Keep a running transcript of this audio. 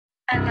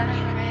I love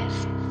you,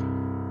 Chris.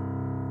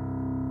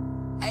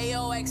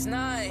 AOX9.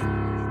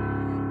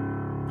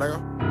 Lego.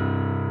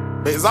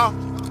 Bits off.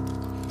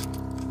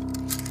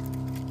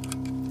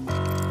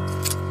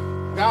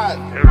 God.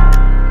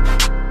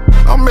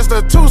 I'm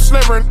Mr. Too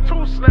Slippery.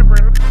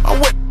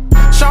 I'm with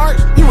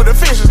sharks, you with the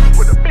fishes.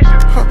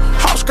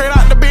 Hop straight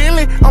out the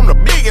Bentley, I'm the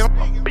biggest.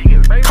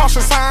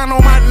 Caution sign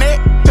on my neck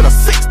to the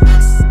 60.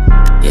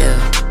 Yeah,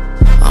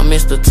 I'm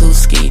Mr. Too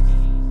Ski.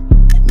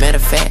 Matter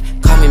of fact,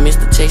 call me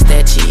Mr. Chase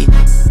That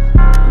Cheese.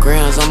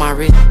 Grams on my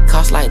wrist,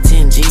 cost like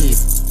 10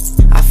 G's.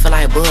 I feel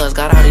like Buzz,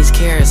 got all these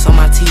carrots on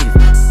my teeth.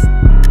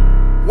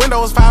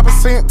 Windows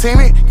 5%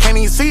 tinted, can't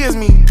even see it's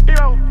me.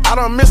 I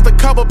done missed a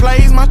couple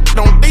plays, my shit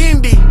on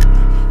D&D.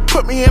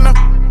 Put me in the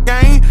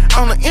game,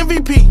 I'm the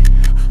MVP.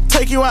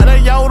 Take you out that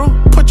Yoda,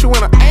 put you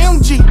in an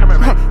AMG.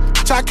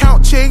 I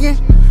count chicken,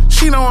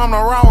 she know I'm the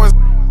rawest.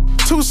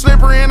 Too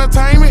Slippery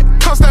Entertainment,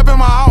 come step in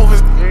my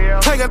office.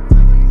 Take a,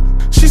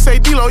 she say,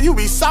 D-Lo, you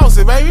be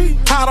saucy, baby.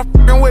 Tired of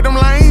f***ing with them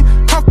lanes,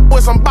 come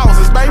with some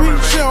bosses, baby.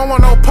 She don't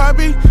want no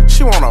puppy,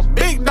 she want a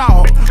big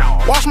dog.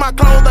 Wash my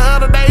clothes the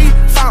other day,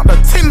 found a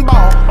 10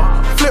 ball.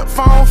 Flip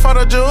phone for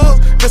the jewels,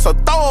 just a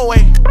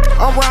throwaway.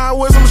 I'm riding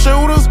with some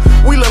shooters,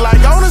 we look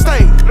like Golden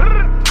State.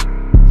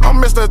 I'm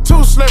Mr.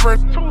 Too Slippery.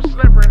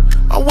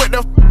 I'm with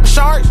the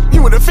sharks,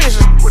 you with the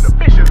fishes.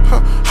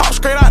 Hop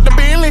straight out the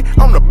Bentley,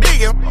 I'm the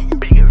biggest.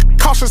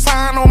 Caution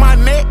sign on my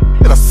neck,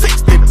 to a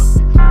 60.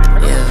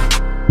 Yeah,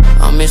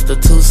 I'm Mr.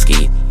 Too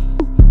Ski.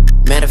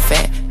 Matter of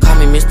fact, call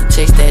me Mr.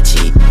 Chase That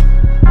Cheese.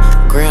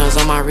 Grams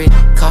on my wrist,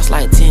 cost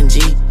like 10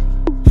 G.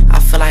 I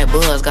feel like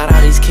Buzz, got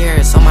all these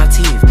carrots on my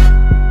teeth.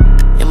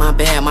 In my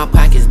bag, my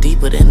pockets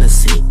deeper than the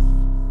sea.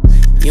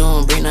 You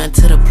don't bring nothing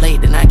to the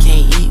plate, then I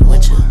can't eat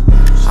with you.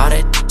 All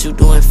that you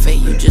doing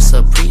fake, you just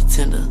a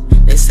pretender.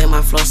 They say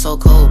my flow so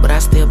cold, but I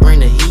still bring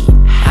the heat.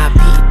 I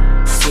peep,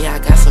 see I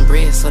got some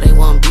bread, so they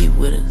won't beat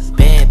with us.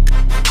 Bad,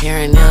 hair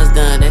and nails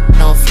done, that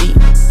don't feet.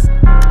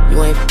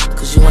 You ain't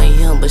cause you ain't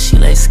him, but she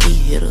like ski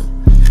hitter.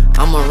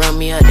 I'ma run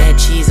me up that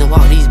cheese and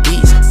walk these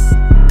beats.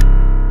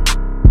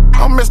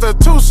 I'm Mr.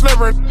 Too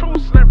Slippery.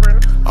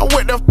 I'm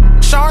with the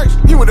sharks,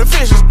 you with the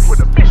fishes.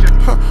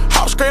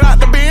 Hop straight out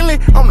the Bentley,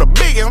 I'm the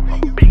biggest.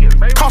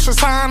 Caution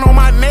sign on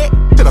my neck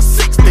to the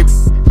 60.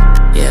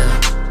 Yeah,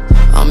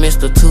 I'm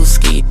Mr. Too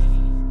Ski.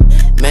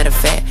 Matter of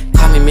fact,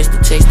 call me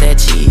Mr. Chase That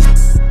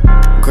Cheese.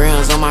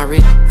 Grams on my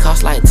wrist,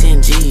 cost like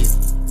 10 G's.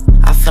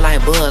 I feel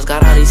like Buzz,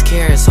 got all these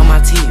carrots on my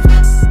teeth.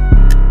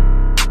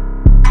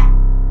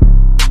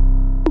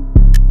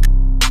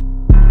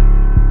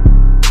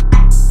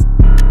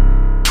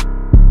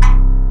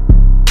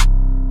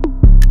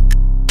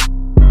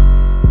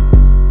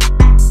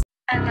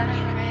 I love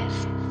you,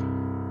 Chris.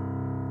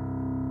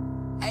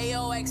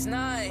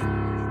 AOX9.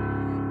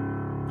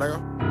 Lego.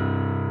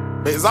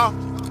 Bits off.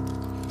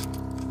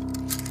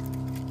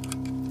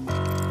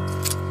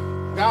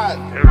 God.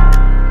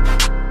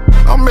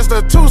 I'm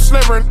Mr. Too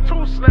Slippery.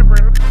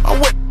 I'm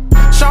with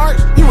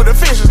sharks, you with the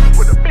fishes.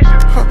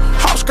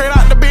 Hop straight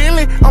out the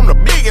Bentley, I'm the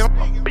biggest.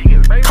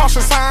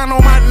 Caution sign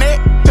on my neck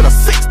to the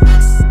 60.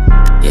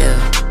 Yeah,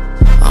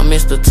 I'm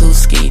Mr. Too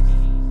Ski.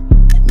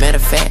 Matter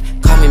of fact,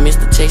 call me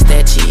Mr. Chase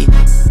That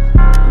Cheese.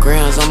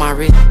 Grams on my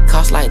wrist,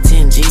 cost like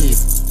 10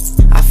 G's.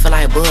 I feel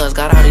like Buzz,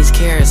 got all these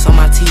carrots on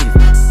my teeth.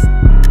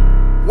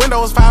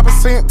 Windows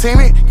 5%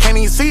 tinted, can't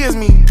even see it's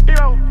me.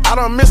 I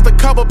done missed a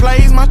couple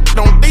plays, my shit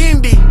on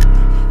D&D.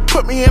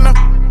 Put me in the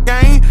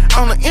game,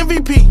 I'm the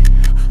MVP.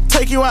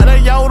 Take you out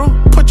that Yoda,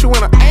 put you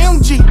in an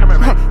AMG.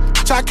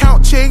 I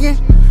count chicken,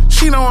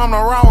 she know I'm the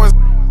rawest.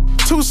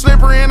 Too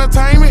Slippery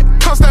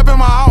Entertainment, come step in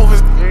my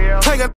office. Take a